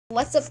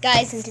What's up,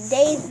 guys? In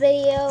today's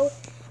video,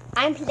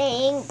 I'm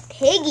playing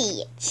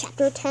Piggy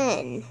Chapter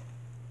 10.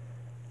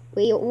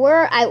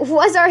 I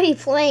was already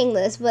playing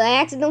this, but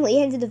I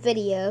accidentally ended the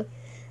video.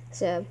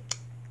 So,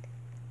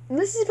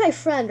 this is my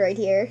friend right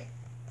here.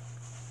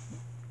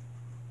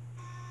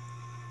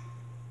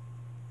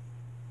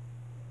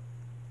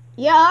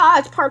 Yeah,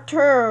 it's part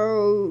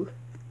 2.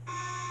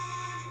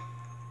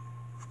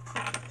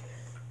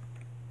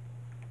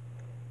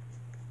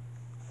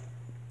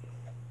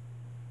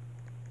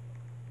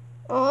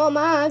 Oh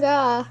my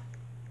god.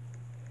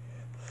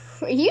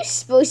 Are you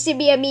supposed to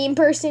be a mean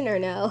person or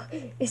no?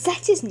 Is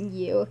that just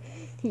you?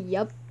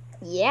 Yup.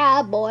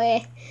 Yeah,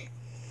 boy.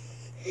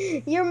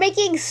 You're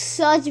making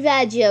such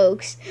bad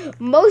jokes.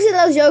 Most of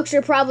those jokes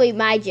are probably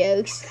my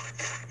jokes.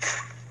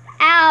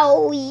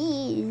 Owie.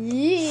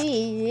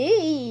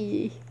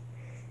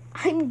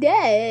 I'm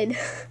dead.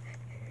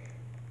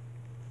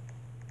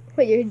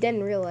 Wait, you're dead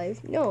in real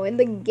life? No, in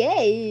the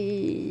game.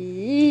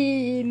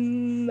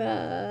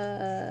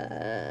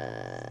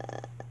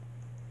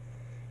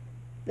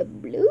 The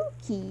blue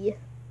key.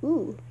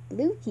 Ooh,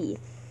 blue key.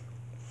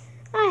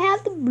 I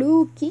have the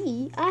blue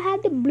key. I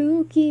have the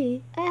blue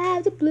key. I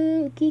have the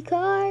blue key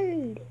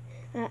card.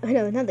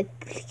 No, not the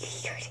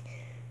key card.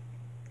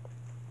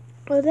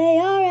 Oh, they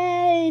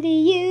already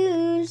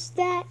used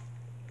that.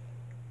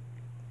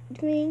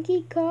 Green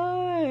key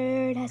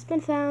card has been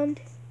found.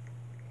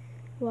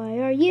 Why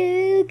are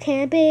you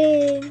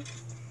camping?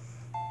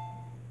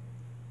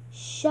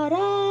 Shut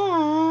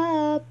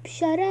up.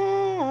 Shut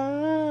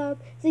up.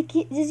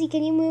 Zizzy,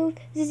 can you move?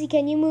 Zizzy,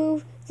 can you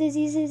move?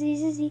 Zizzy, Zizzy,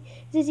 Zizzy.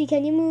 Zizzy,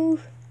 can you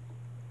move?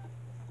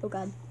 Oh,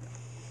 God.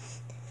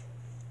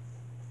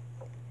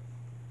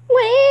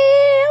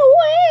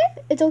 Wait.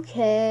 It's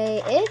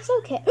okay. It's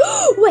okay.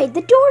 Wait,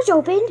 the door's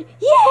opened.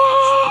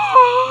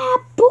 Yeah,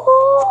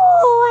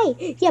 boy.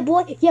 Yeah,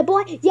 boy. Yeah,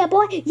 boy. Yeah,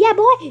 boy. Yeah,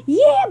 boy.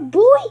 Yeah,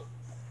 boy.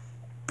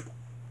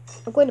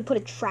 I'm going to put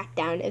a track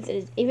down,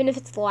 even if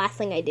it's the last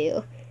thing I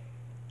do.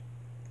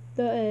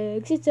 The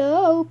exit's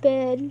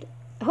open.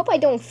 I hope I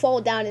don't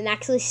fall down and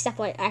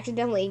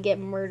accidentally get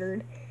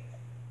murdered.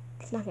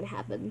 It's not gonna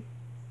happen.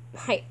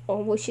 I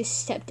almost just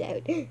stepped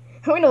out. I'm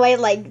gonna wait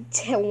like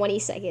 20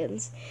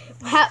 seconds.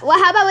 How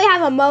about we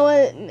have a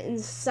moment in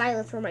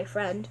silence for my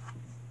friend?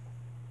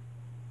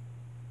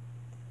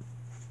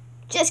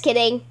 Just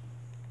kidding.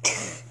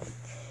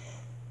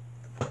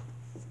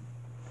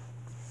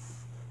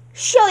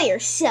 Show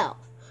yourself.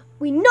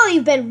 We know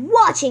you've been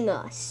watching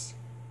us.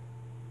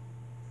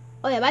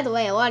 Oh yeah, by the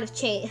way, a lot have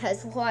changed.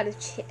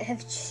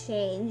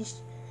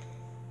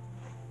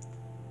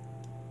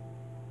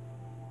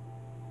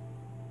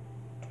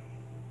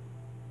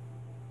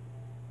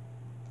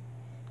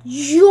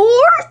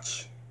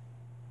 George?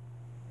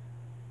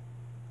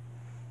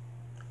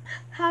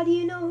 How do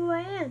you know who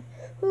I am?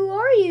 Who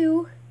are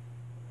you?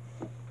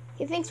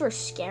 He thinks we're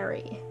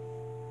scary.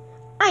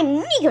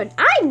 I'm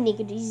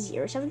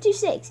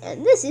Nico0726,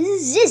 and this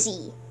is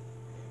Zizzy.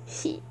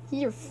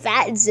 You're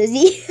fat,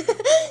 Zizzy.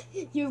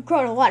 You've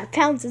grown a lot of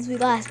pounds since we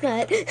last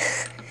met.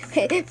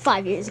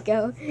 5 years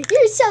ago.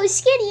 You're so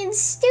skinny and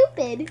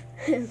stupid.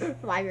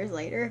 5 years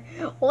later.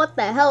 What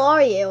the hell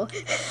are you?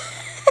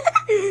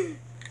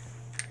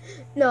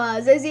 No,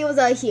 Zizzy was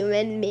a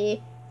human,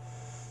 me.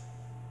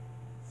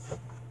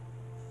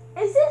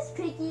 Is this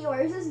Piggy or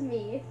is this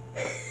me?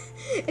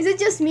 Is it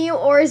just me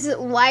or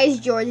why is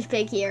George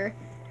Pig here?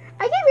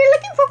 I came here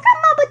looking for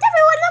Grandma, but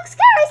everyone looks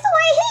scary, so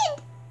I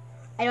hid.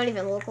 I don't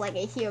even look like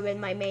a human,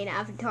 my main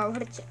avatar,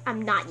 which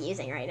I'm not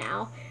using right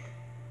now.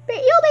 But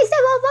you'll be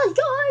saved Robux,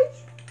 George!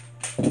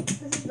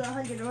 This is the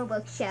 100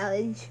 Robux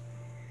challenge.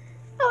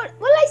 Oh,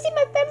 will I see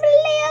my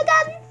family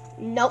again?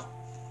 Nope.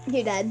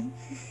 You're dead.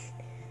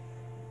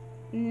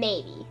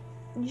 Maybe.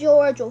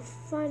 George will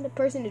find the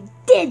person who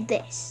did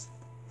this.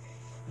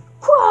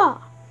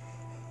 Craw!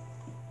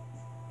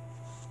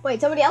 Wait,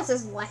 somebody else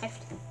has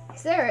left.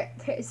 Is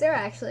there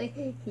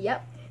actually?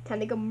 Yep. Time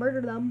to go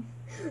murder them.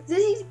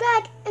 Zizzy's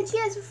back, and she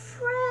has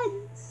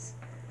friends.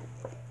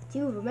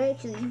 2 of them,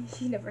 actually.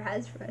 She never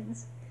has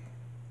friends.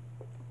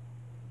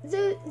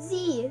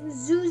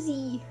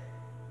 Zuzi.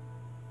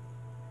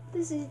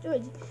 This is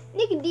George.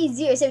 Nico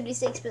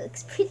D076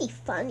 looks pretty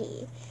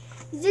funny.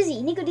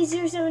 Zizzy, Nico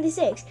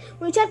D076.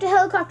 We trapped a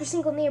helicopter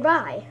single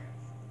nearby.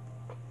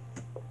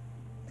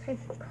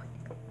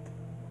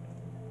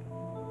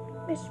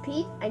 Mr.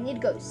 Pete, I need to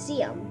go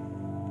see him.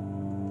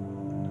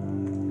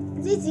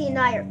 Zizzy and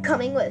I are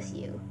coming with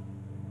you.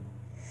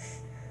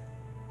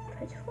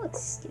 Looks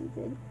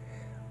stupid.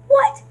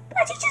 What?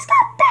 But he just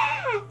got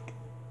back!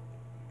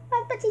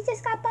 What? But he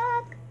just got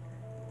back?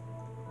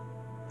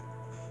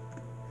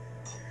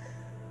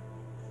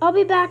 I'll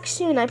be back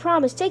soon, I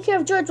promise. Take care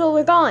of George while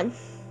we're gone.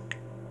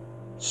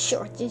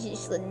 Sure, this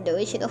is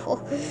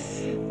delusional.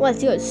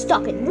 Let's go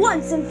stop it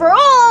once and for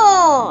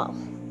all!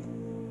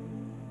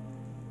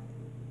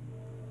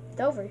 It's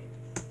over.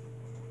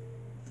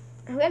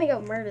 I'm gonna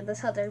go murder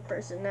this other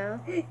person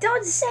now.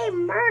 Don't say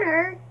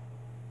murder!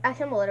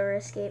 Actually, I'm gonna let her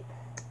escape.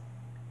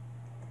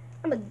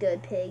 I'm a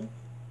good pig.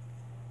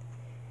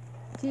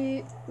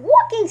 Dude,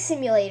 walking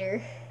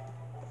simulator.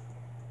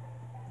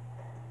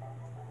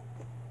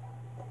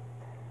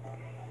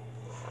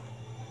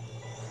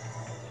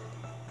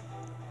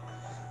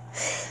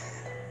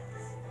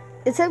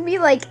 It took me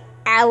like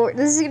hours.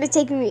 This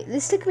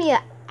took me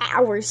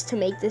hours to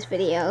make this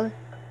video.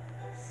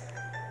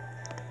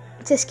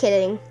 Just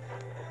kidding.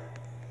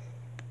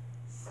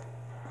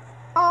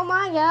 Oh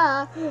my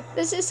god,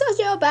 this is such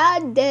a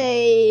bad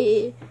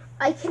day.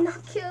 I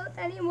cannot kill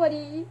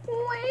anybody.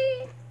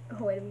 Wait.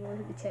 Oh wait, I'm going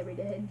to be Terry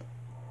dead.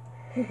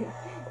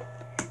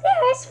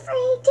 There's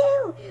 3,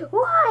 2,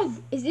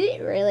 1. Is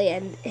it really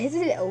end? Is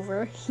it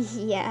over?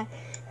 Yeah.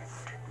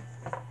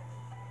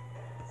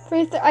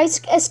 I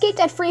escaped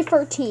at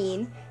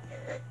 3:13.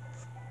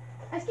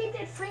 I escaped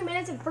at 3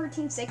 minutes and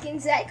 13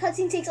 seconds. That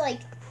cutscene takes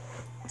like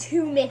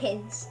 2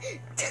 minutes.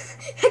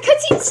 That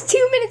cutscene's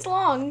 2 minutes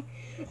long.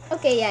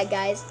 Okay, yeah,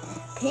 guys.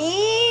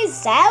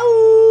 Peace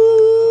out.